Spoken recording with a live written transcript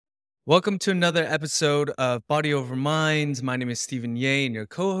Welcome to another episode of Body Over Mind. My name is Stephen Ye and your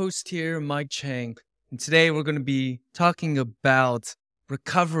co-host here, Mike Chang. And today we're going to be talking about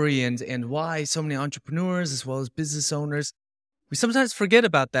recovery and why so many entrepreneurs as well as business owners, we sometimes forget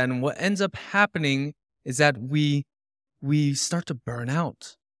about that. And what ends up happening is that we start to burn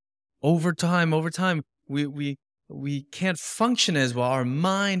out. Over time, we can't function as well. Our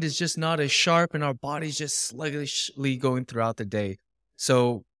mind is just not as sharp and our body's just sluggishly going throughout the day.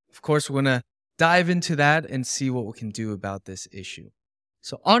 So of course, we're going to dive into that and see what we can do about this issue.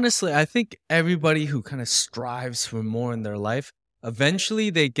 So honestly, I think everybody who kind of strives for more in their life, eventually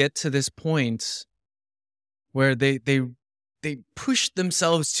they get to this point where they push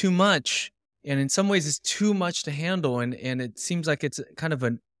themselves too much. And in some ways, it's too much to handle. And it seems like it's kind of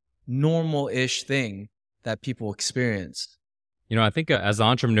a normal-ish thing that people experience. I think as an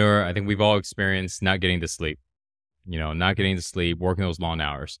entrepreneur, I think we've all experienced not getting to sleep. Not getting to sleep, working those long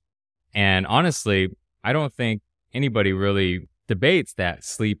hours. And honestly, I don't think anybody really debates that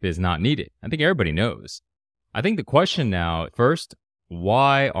sleep is not needed. I think everybody knows. I think the question now, first,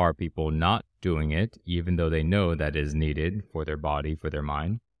 why are people not doing it, even though they know that is needed for their body, for their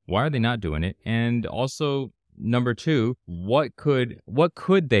mind? Why are they not doing it? And also, number two, what could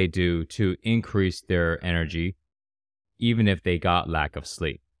they do to increase their energy, even if they got lack of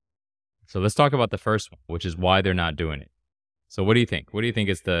sleep? So let's talk about the first one, which is why they're not doing it. So what do you think? What do you think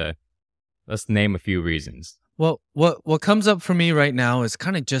is let's name a few reasons. Well, what comes up for me right now is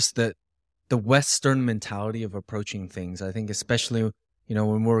kind of just the Western mentality of approaching things. I think especially,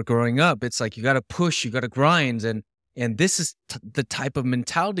 when we're growing up, it's like you got to push, you got to grind. And this is the type of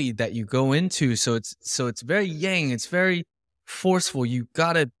mentality that you go into. So it's very yang, it's very forceful. You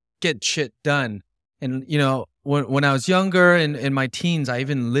got to get shit done. And, when I was younger and in my teens, I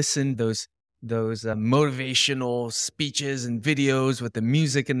even listened those motivational speeches and videos with the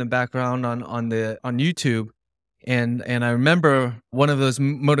music in the background on YouTube. And I remember one of those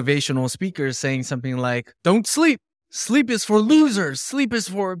motivational speakers saying something like, "Don't sleep. Sleep is for losers. Sleep is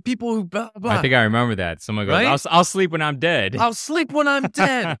for people who blah, blah." I think I remember that. Someone goes, right? I'll sleep when I'm dead. I'll sleep when I'm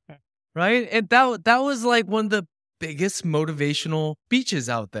dead. Right? And that was like one of the biggest motivational speeches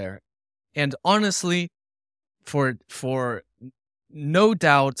out there. And honestly, for no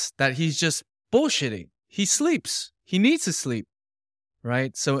doubt that he's just bullshitting. He sleeps. He needs to sleep.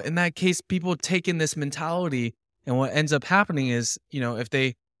 Right? So in that case, people take in this mentality, and what ends up happening is, if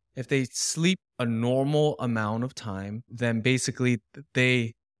they sleep a normal amount of time, then basically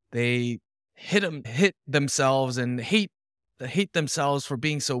they hit themselves and hate themselves for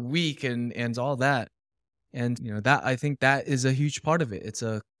being so weak and all that. And that, I think that is a huge part of it. It's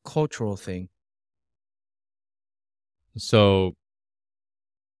a cultural thing. So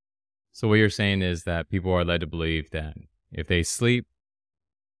what you're saying is that people are led to believe that if they sleep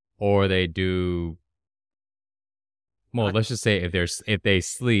or they do, let's just say if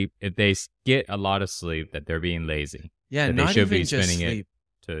they get a lot of sleep, that they're being lazy. Yeah, that not they should even be just spending sleep.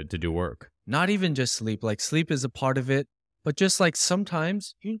 it to do work. Not even just sleep. Like sleep is a part of it, but just like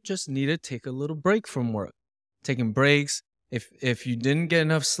sometimes you just need to take a little break from work. Taking breaks. If you didn't get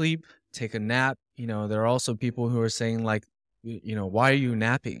enough sleep, take a nap. There are also people who are saying like, why are you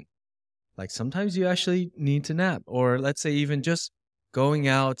napping? Like sometimes you actually need to nap. Or let's say even just going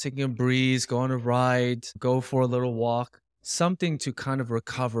out, taking a breeze, go on a ride, go for a little walk, something to kind of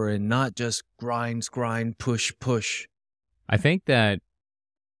recover and not just grind, push. I think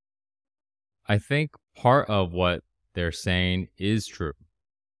part of what they're saying is true,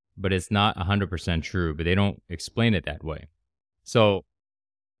 but it's not 100% true, but they don't explain it that way. So,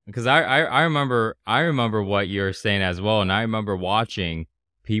 because I remember what you're saying as well, and I remember watching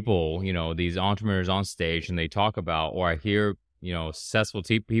people, these entrepreneurs on stage, and they talk about, or I hear, successful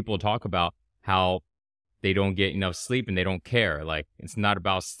people talk about how they don't get enough sleep and they don't care. Like, it's not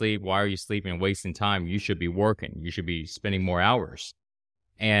about sleep. Why are you sleeping and wasting time? You should be working. You should be spending more hours.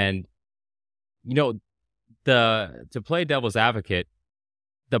 And, to play devil's advocate,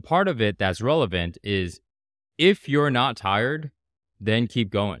 the part of it that's relevant is if you're not tired, then keep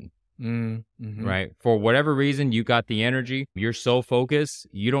going. Mm-hmm. Right? For whatever reason, you got the energy, you're so focused,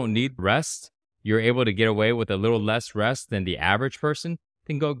 you don't need rest, you're able to get away with a little less rest than the average person,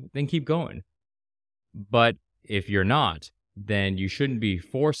 then keep going. But if you're not, then you shouldn't be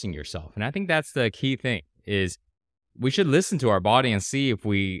forcing yourself. And I think that's the key thing, is we should listen to our body and see if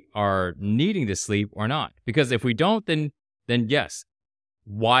we are needing to sleep or not. Because if we don't, then yes,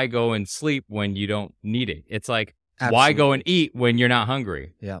 why go and sleep when you don't need it? It's like, absolutely. Why go and eat when you're not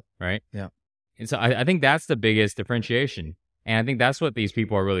hungry? Yeah. Right? Yeah. And so I think that's the biggest differentiation. And I think that's what these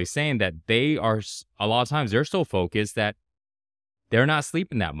people are really saying, that they are, a lot of times, they're so focused that they're not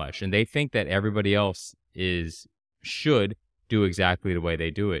sleeping that much, and they think that everybody else should do exactly the way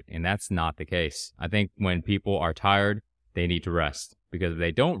they do it, and that's not the case. I think when people are tired, they need to rest, because if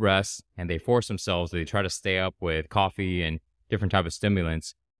they don't rest and they force themselves, they try to stay up with coffee and different type of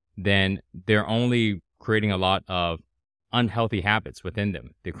stimulants, then they're only creating a lot of unhealthy habits within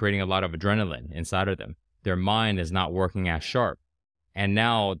them. They're creating a lot of adrenaline inside of them. Their mind is not working as sharp. And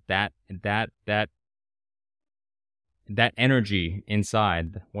now that energy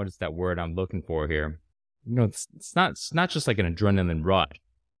inside, what is that word I'm looking for here? It's not just like an adrenaline rush.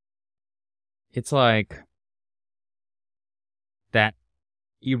 It's like that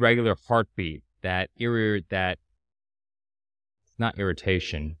irregular heartbeat, not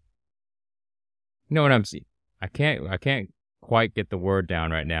irritation. You know what I'm saying? I can't quite get the word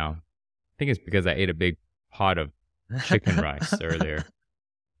down right now. I think it's because I ate a big pot of chicken rice earlier.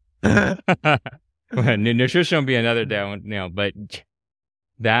 Nutrition will be another day, but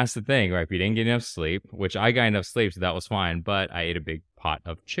that's the thing, right? If you didn't get enough sleep, which I got enough sleep, so that was fine, but I ate a big pot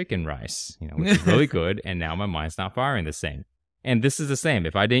of chicken rice, which is really good, and now my mind's not firing the same. And this is the same.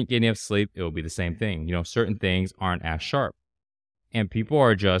 If I didn't get enough sleep, it will be the same thing. Certain things aren't as sharp. And people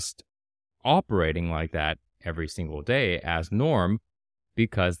are just operating like that every single day as norm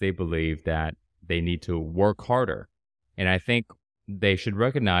because they believe that they need to work harder. And I think they should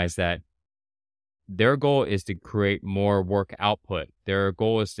recognize that their goal is to create more work output. Their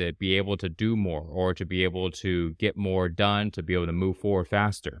goal is to be able to do more or to be able to get more done, to be able to move forward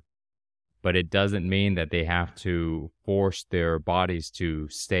faster. But it doesn't mean that they have to force their bodies to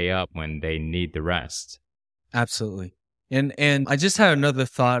stay up when they need the rest. Absolutely. And I just had another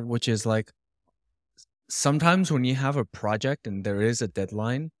thought, which is like, sometimes when you have a project and there is a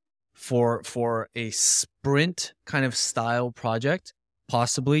deadline for a sprint kind of style project,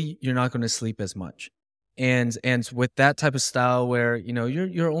 possibly you're not going to sleep as much. And with that type of style where,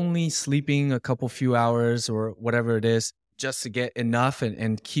 you're only sleeping a few hours or whatever it is just to get enough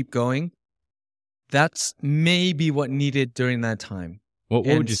and keep going, that's maybe what needed during that time. What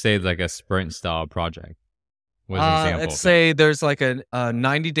would you say is like a sprint style project? What's an example? Let's say there's like a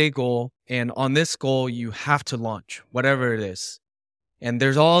 90-day goal, and on this goal, you have to launch, whatever it is. And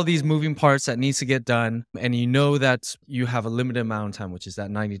there's all these moving parts that needs to get done, and that you have a limited amount of time, which is that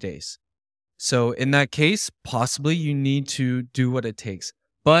 90 days. So in that case, possibly you need to do what it takes.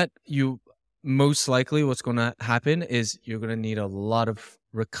 But most likely what's going to happen is you're going to need a lot of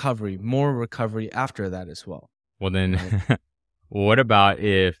more recovery after that as well. Well, then, what about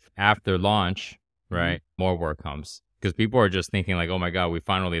if after launch, right, more work comes? Because people are just thinking like, oh my God, we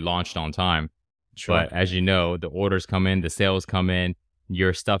finally launched on time. Sure. But as you know, the orders come in, the sales come in,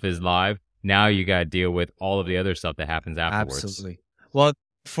 your stuff is live. Now you got to deal with all of the other stuff that happens afterwards. Absolutely. Well,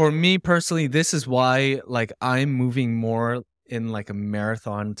 for me personally, this is why like I'm moving more in like a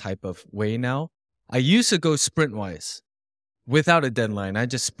marathon type of way now. I used to go sprint wise without a deadline. I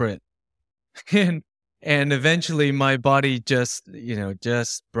just sprint. And eventually my body just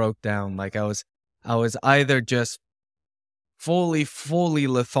broke down. Like I was either just fully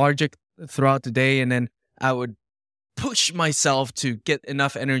lethargic throughout the day, and then I would push myself to get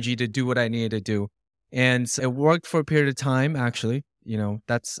enough energy to do what I needed to do. And it worked for a period of time, actually.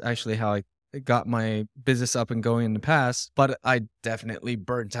 That's actually how I got my business up and going in the past, but I definitely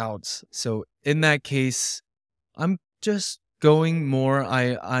burnt out. So in that case, I'm just going more.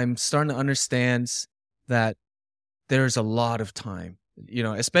 I'm starting to understand that there's a lot of time,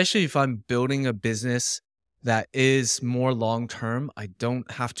 especially if I'm building a business that is more long-term. I don't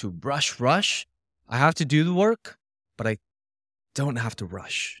have to rush. I have to do the work, but I don't have to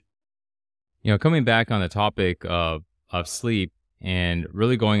rush. Coming back on the topic of sleep and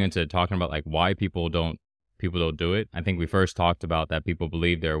really going into talking about like why people don't do it. I think we first talked about that people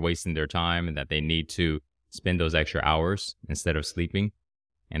believe they're wasting their time and that they need to spend those extra hours instead of sleeping.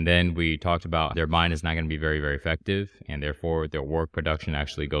 And then we talked about their mind is not going to be very, very effective, and therefore their work production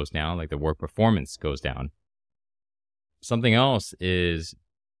actually goes down, like the work performance goes down. Something else is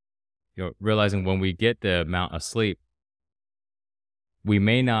realizing when we get the amount of sleep, we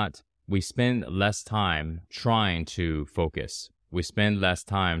spend less time trying to focus. We spend less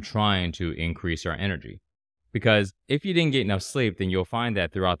time trying to increase our energy. Because if you didn't get enough sleep, then you'll find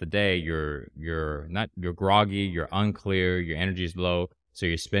that throughout the day, you're groggy, you're unclear, your energy is low. So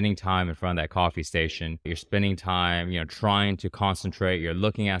you're spending time in front of that coffee station. You're spending time, trying to concentrate. You're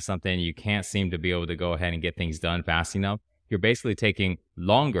looking at something. You can't seem to be able to go ahead and get things done fast enough. You're basically taking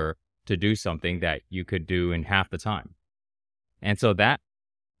longer to do something that you could do in half the time. And so that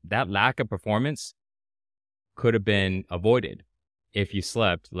lack of performance could have been avoided if you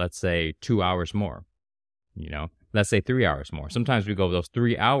slept, let's say, 2 hours more. let's say 3 hours more. Sometimes we go those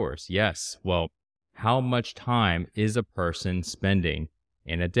 3 hours. Yes. Well, how much time is a person spending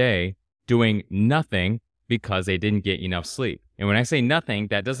in a day doing nothing because they didn't get enough sleep? And when I say nothing,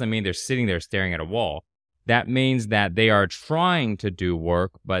 that doesn't mean they're sitting there staring at a wall. That means that they are trying to do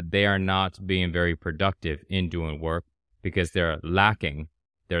work, but they are not being very productive in doing work because they're lacking.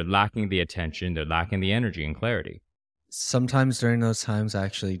 They're lacking the attention. They're lacking the energy and clarity. Sometimes during those times, I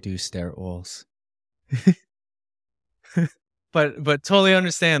actually do stare at walls. But totally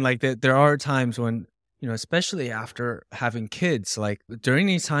understand, like, that there are times when, especially after having kids, like during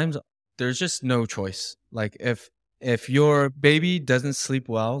these times, there's just no choice. Like if your baby doesn't sleep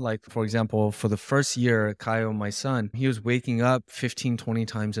well, like for example, for the first year, Kyle, my son, he was waking up 15, 20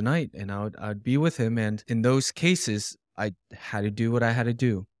 times a night, and I'd be with him. And in those cases, I had to do what I had to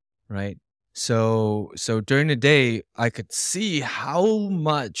do, right? So during the day, I could see how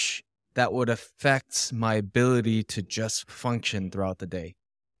much that would affect my ability to just function throughout the day.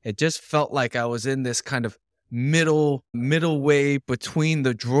 It just felt like I was in this kind of middle way between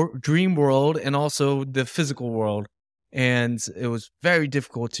the dream world and also the physical world. And it was very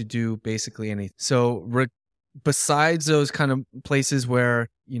difficult to do basically anything. So besides those kind of places where,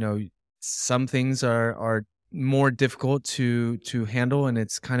 some things are more difficult to handle and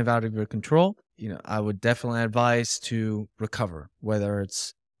it's kind of out of your control, I would definitely advise to recover, whether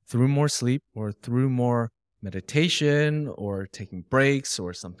it's through more sleep or through more meditation or taking breaks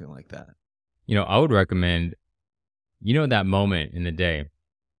or something like that. I would recommend, that moment in the day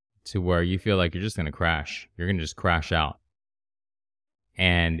to where you feel like you're just going to crash. You're going to just crash out.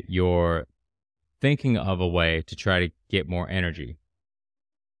 And you're thinking of a way to try to get more energy.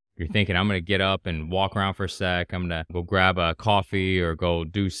 You're thinking, I'm going to get up and walk around for a sec. I'm going to go grab a coffee or go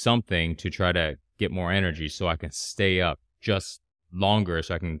do something to try to get more energy so I can stay up just longer,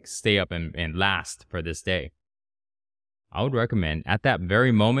 so I can stay up and last for this day. I would recommend at that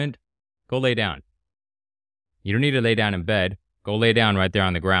very moment, go lay down. You don't need to lay down in bed. Go lay down right there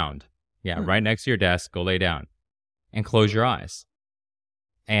on the ground. Yeah, right next to your desk, go lay down and close your eyes.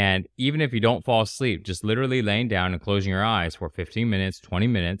 And even if you don't fall asleep, just literally laying down and closing your eyes for 15 minutes, 20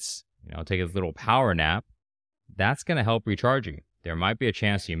 minutes, take a little power nap, that's going to help recharge you. There might be a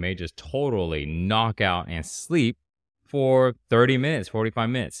chance you may just totally knock out and sleep for 30 minutes, 45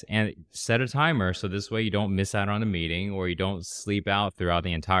 minutes, and set a timer so this way you don't miss out on a meeting or you don't sleep out throughout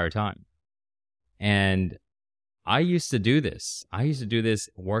the entire time. And I used to do this.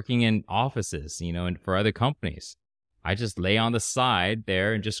 Working in offices, and for other companies. I just lay on the side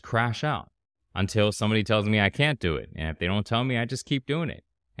there and just crash out until somebody tells me I can't do it. And if they don't tell me, I just keep doing it.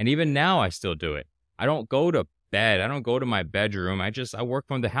 And even now I still do it. I don't go to bed. I don't go to my bedroom. I work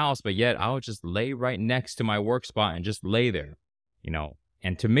from the house, but yet I'll just lay right next to my work spot and just lay there,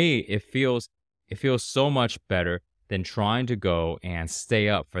 And to me, it feels so much better than trying to go and stay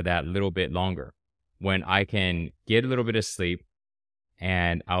up for that little bit longer when I can get a little bit of sleep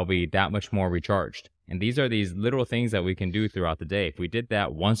and I'll be that much more recharged. And these are these little things that we can do throughout the day. If we did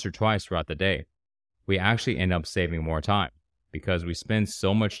that once or twice throughout the day, we actually end up saving more time because we spend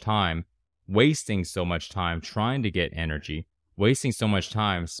so much time wasting so much time trying to get energy, wasting so much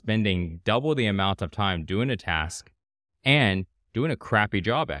time spending double the amount of time doing a task and doing a crappy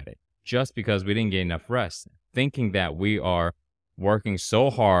job at it just because we didn't get enough rest, thinking that we are working so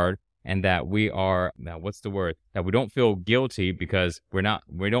hard and that we are, that we don't feel guilty because we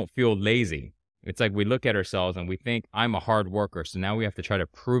don't feel lazy. It's like we look at ourselves and we think, I'm a hard worker, so now we have to try to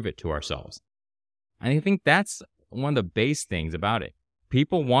prove it to ourselves. And I think that's one of the base things about it.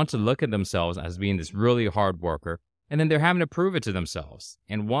 People want to look at themselves as being this really hard worker, and then they're having to prove it to themselves.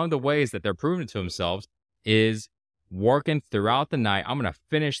 And one of the ways that they're proving it to themselves is working throughout the night. I'm going to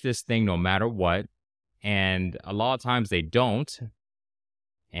finish this thing no matter what. And a lot of times they don't.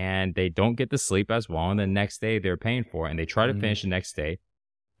 And they don't get the sleep as well. And the next day they're paying for it. And they try to finish the next day.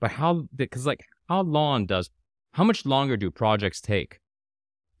 But how much longer do projects take?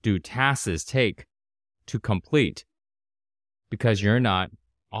 Do tasks take to complete? Because you're not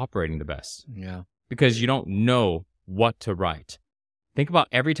operating the best. Yeah. Because you don't know what to write. Think about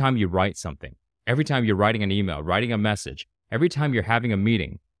every time you write something, every time you're writing an email, writing a message, every time you're having a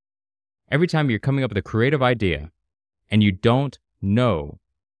meeting, every time you're coming up with a creative idea, and you don't know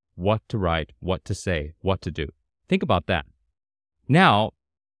what to write, what to say, what to do. Think about that. Now,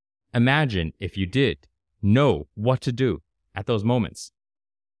 imagine if you did know what to do at those moments.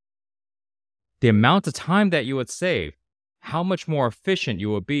 The amount of time that you would save, how much more efficient you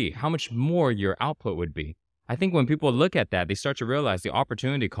would be, how much more your output would be. I think when people look at that, they start to realize the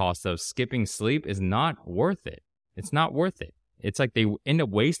opportunity cost of skipping sleep is not worth it. It's not worth it. It's like they end up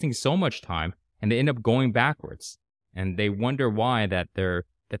wasting so much time and they end up going backwards. And they wonder why that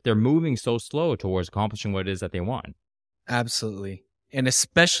they're moving so slow towards accomplishing what it is that they want. Absolutely. And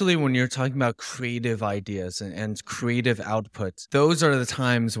especially when you're talking about creative ideas and creative output, those are the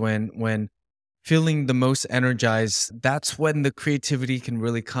times when feeling the most energized, that's when the creativity can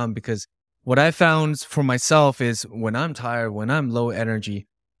really come. Because what I found for myself is when I'm tired, when I'm low energy,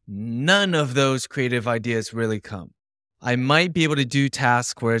 none of those creative ideas really come. I might be able to do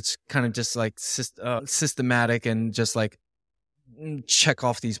tasks where it's kind of just like systematic and just like check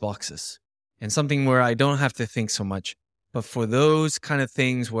off these boxes, and something where I don't have to think so much. But for those kind of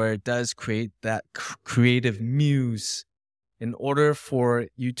things where it does create that creative muse, in order for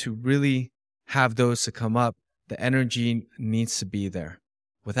you to really have those to come up, the energy needs to be there.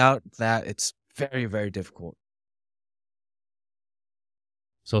 Without that, it's very, very difficult.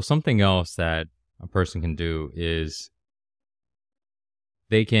 So something else that a person can do is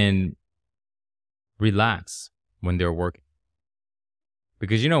they can relax when they're working.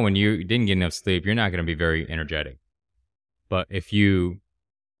 Because, when you didn't get enough sleep, you're not going to be very energetic. But if you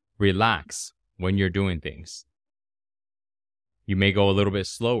relax when you're doing things, you may go a little bit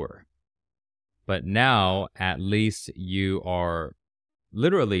slower. But now, at least you are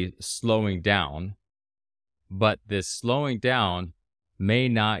literally slowing down. But this slowing down may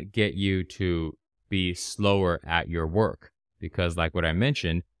not get you to be slower at your work. Because like what I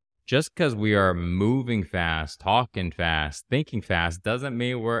mentioned, just because we are moving fast, talking fast, thinking fast, doesn't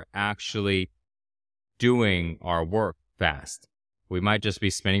mean we're actually doing our work fast. We might just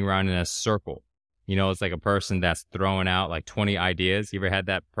be spinning around in a circle. It's like a person that's throwing out like 20 ideas. You ever had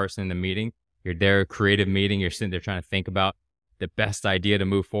that person in the meeting? You're there, creative meeting, you're sitting there trying to think about the best idea to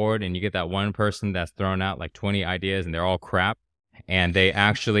move forward, and you get that one person that's throwing out like 20 ideas and they're all crap, and they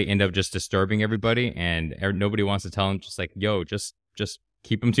actually end up just disturbing everybody, and nobody wants to tell them, just like, yo, just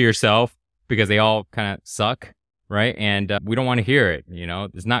keep them to yourself because they all kind of suck, right? And we don't want to hear it,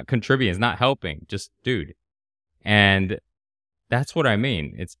 It's not contributing, it's not helping, just dude. And that's what I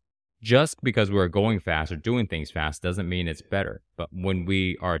mean. It's just because we're going fast or doing things fast doesn't mean it's better. But when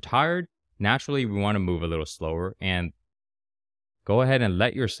we are tired, naturally we want to move a little slower, and go ahead and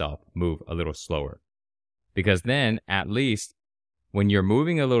let yourself move a little slower. Because then at least when you're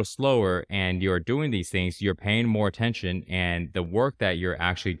moving a little slower and you're doing these things, you're paying more attention, and the work that you're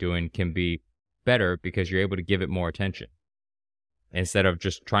actually doing can be better because you're able to give it more attention. Instead of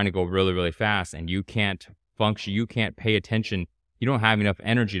just trying to go really, really fast and you can't function, you can't pay attention, you don't have enough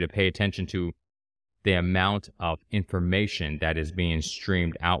energy to pay attention to the amount of information that is being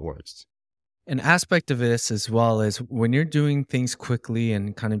streamed outwards. An aspect of this as well is when you're doing things quickly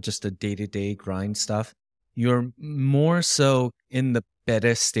and kind of just a day-to-day grind stuff, you're more so in the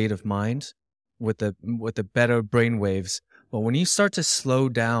better state of mind with the better brain waves. But when you start to slow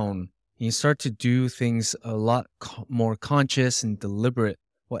down, you start to do things a lot more conscious and deliberate,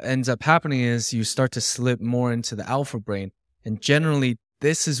 what ends up happening is you start to slip more into the alpha brain. And generally,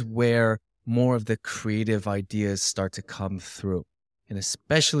 this is where more of the creative ideas start to come through. And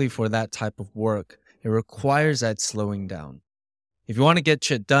especially for that type of work, it requires that slowing down. If you want to get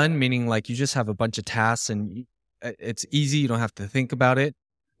shit done, meaning like you just have a bunch of tasks and it's easy, you don't have to think about it,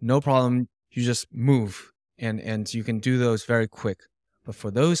 no problem, you just move and you can do those very quick. But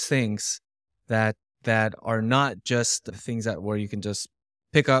for those things that are not just the things that where you can just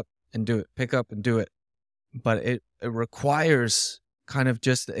pick up and do it, but it requires kind of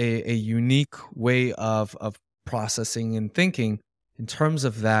just a unique way of processing and thinking. In terms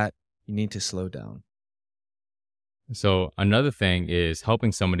of that, you need to slow down. So another thing is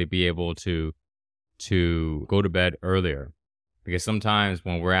helping somebody be able to go to bed earlier. Because sometimes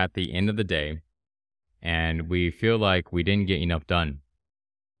when we're at the end of the day and we feel like we didn't get enough done,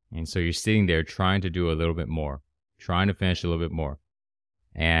 and so you're sitting there trying to do a little bit more, trying to finish a little bit more.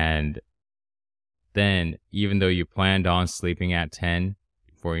 And then even though you planned on sleeping at 10,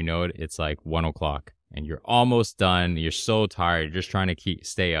 before you know it, it's like 1 o'clock and you're almost done. You're so tired. You're just trying to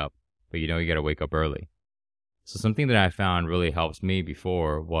stay up, but you got to wake up early. So something that I found really helps me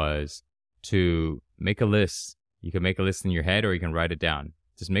before was to make a list. You can make a list in your head or you can write it down.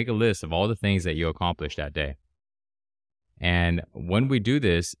 Just make a list of all the things that you accomplished that day. And when we do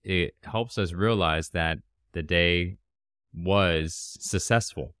this, it helps us realize that the day was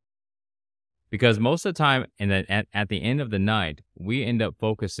successful. Because most of the time, at the end of the night, we end up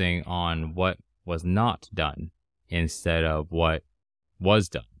focusing on what was not done instead of what was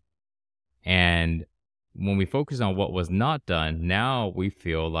done. And when we focus on what was not done, now we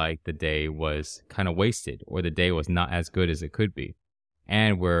feel like the day was kind of wasted or the day was not as good as it could be.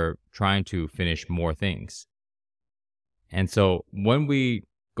 And we're trying to finish more things. And so when we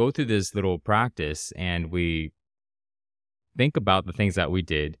go through this little practice and we think about the things that we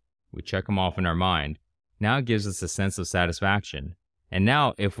did, we check them off in our mind, now it gives us a sense of satisfaction. And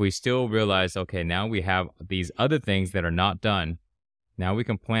now if we still realize, okay, now we have these other things that are not done, now we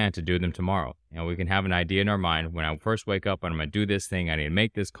can plan to do them tomorrow. And we can have an idea in our mind, when I first wake up, I'm going to do this thing, I need to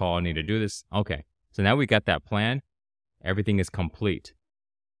make this call, I need to do this. Okay, so now we got that plan, everything is complete.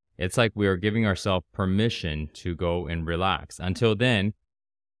 It's like we are giving ourselves permission to go and relax. Until then,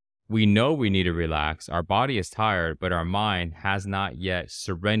 we know we need to relax. Our body is tired, but our mind has not yet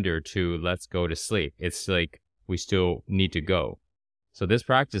surrendered to let's go to sleep. It's like we still need to go. So this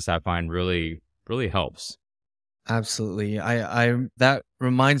practice I find really, really helps. Absolutely. I that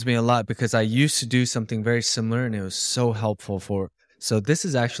reminds me a lot because I used to do something very similar and it was so helpful so this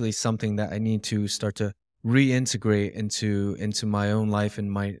is actually something that I need to start to reintegrate into my own life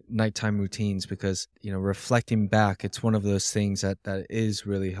and my nighttime routines because, reflecting back, it's one of those things that is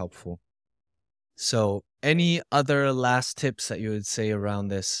really helpful. So any other last tips that you would say around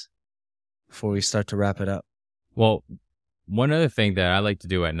this before we start to wrap it up? Well, one other thing that I like to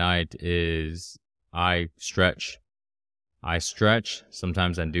do at night is I stretch.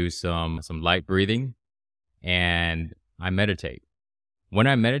 Sometimes I do some light breathing, and I meditate. When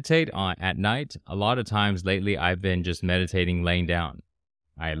I meditate at night, a lot of times lately I've been just meditating laying down.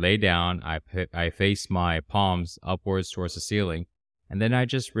 I lay down, I face my palms upwards towards the ceiling, and then I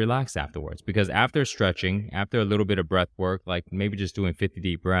just relax afterwards. Because after stretching, after a little bit of breath work, like maybe just doing 50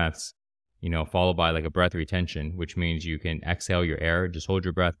 deep breaths, followed by like a breath retention, which means you can exhale your air, just hold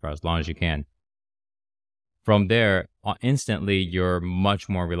your breath for as long as you can. From there, instantly, you're much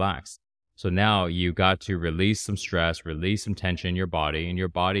more relaxed. So now you got to release some stress, release some tension in your body, and your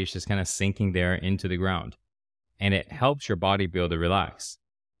body is just kind of sinking there into the ground. And it helps your body be able to relax.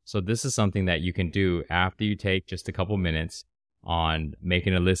 So this is something that you can do after you take just a couple minutes on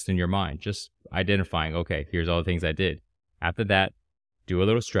making a list in your mind, just identifying, okay, here's all the things I did. After that, do a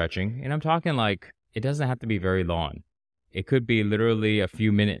little stretching. And I'm talking like, it doesn't have to be very long. It could be literally a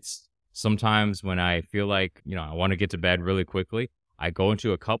few minutes. Sometimes when I feel like, I want to get to bed really quickly, I go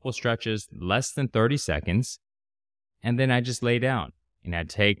into a couple stretches, less than 30 seconds, and then I just lay down. And I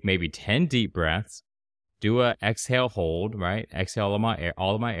take maybe 10 deep breaths, do a exhale hold, right? Exhale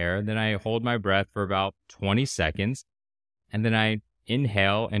all of my air. Then I hold my breath for about 20 seconds, and then I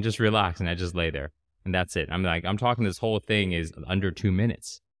inhale and just relax, and I just lay there. And that's it. I'm talking this whole thing is under 2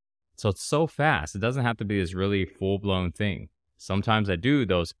 minutes. So it's so fast. It doesn't have to be this really full-blown thing. Sometimes I do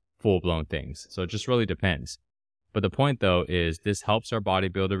those full-blown things. So it just really depends. But the point, though, is this helps our body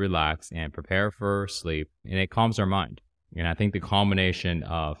be able to relax and prepare for sleep, and it calms our mind. And I think the combination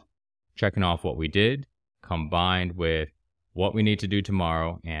of checking off what we did, combined with what we need to do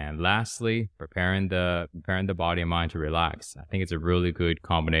tomorrow, and lastly, preparing the body and mind to relax, I think it's a really good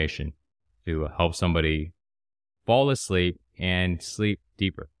combination to help somebody fall asleep and sleep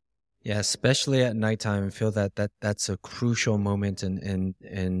deeper. Yeah, especially at nighttime, I feel that's a crucial moment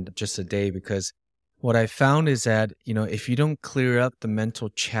in just a day because what I found is that, if you don't clear up the mental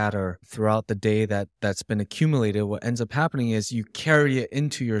chatter throughout the day that's been accumulated, what ends up happening is you carry it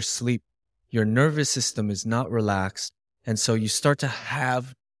into your sleep. Your nervous system is not relaxed. And so you start to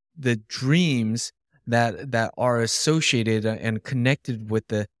have the dreams that are associated and connected with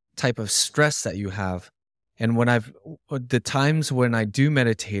the type of stress that you have. And the times when I do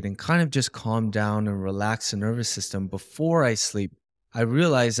meditate and kind of just calm down and relax the nervous system before I sleep, I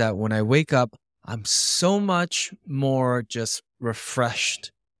realize that when I wake up, I'm so much more just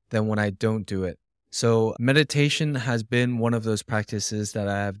refreshed than when I don't do it. So meditation has been one of those practices that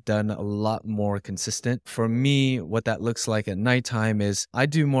I have done a lot more consistent. For me, what that looks like at nighttime is I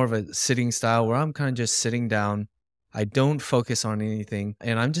do more of a sitting style where I'm kind of just sitting down. I don't focus on anything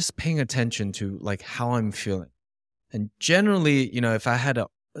and I'm just paying attention to like how I'm feeling. And generally, if I had a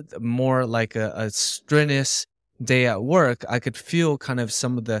more like a strenuous day at work, I could feel kind of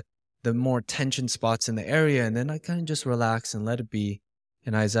some of the more tension spots in the area, and then I kind of just relax and let it be.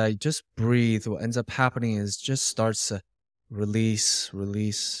 And as I just breathe, what ends up happening is just starts to release.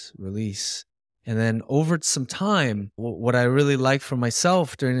 And then over some time, what I really like for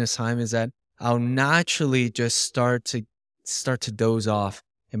myself during this time is that I'll naturally just start to doze off.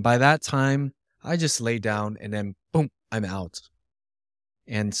 And by that time, I just lay down and then boom, I'm out.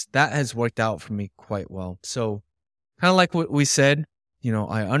 And that has worked out for me quite well. So kind of like what we said,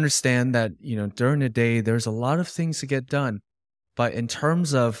 I understand that, during the day, there's a lot of things to get done. But in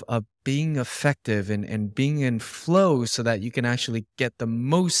terms of being effective and being in flow so that you can actually get the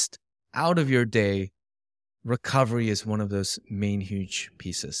most out of your day, recovery is one of those main huge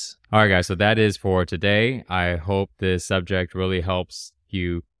pieces. All right, guys. So that is for today. I hope this subject really helps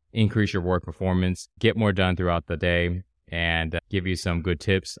you increase your work performance, get more done throughout the day, and give you some good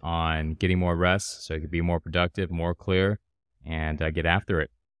tips on getting more rest so you can be more productive, more clear, and get after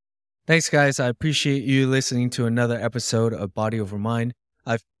it. Thanks, guys. I appreciate you listening to another episode of Body Over Mind.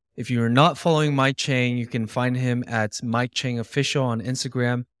 If you're not following Mike Chang, you can find him at Mike Chang Official on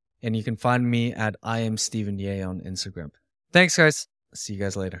Instagram, and you can find me at I am Stephen Ye on Instagram. Thanks, guys. See you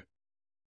guys later.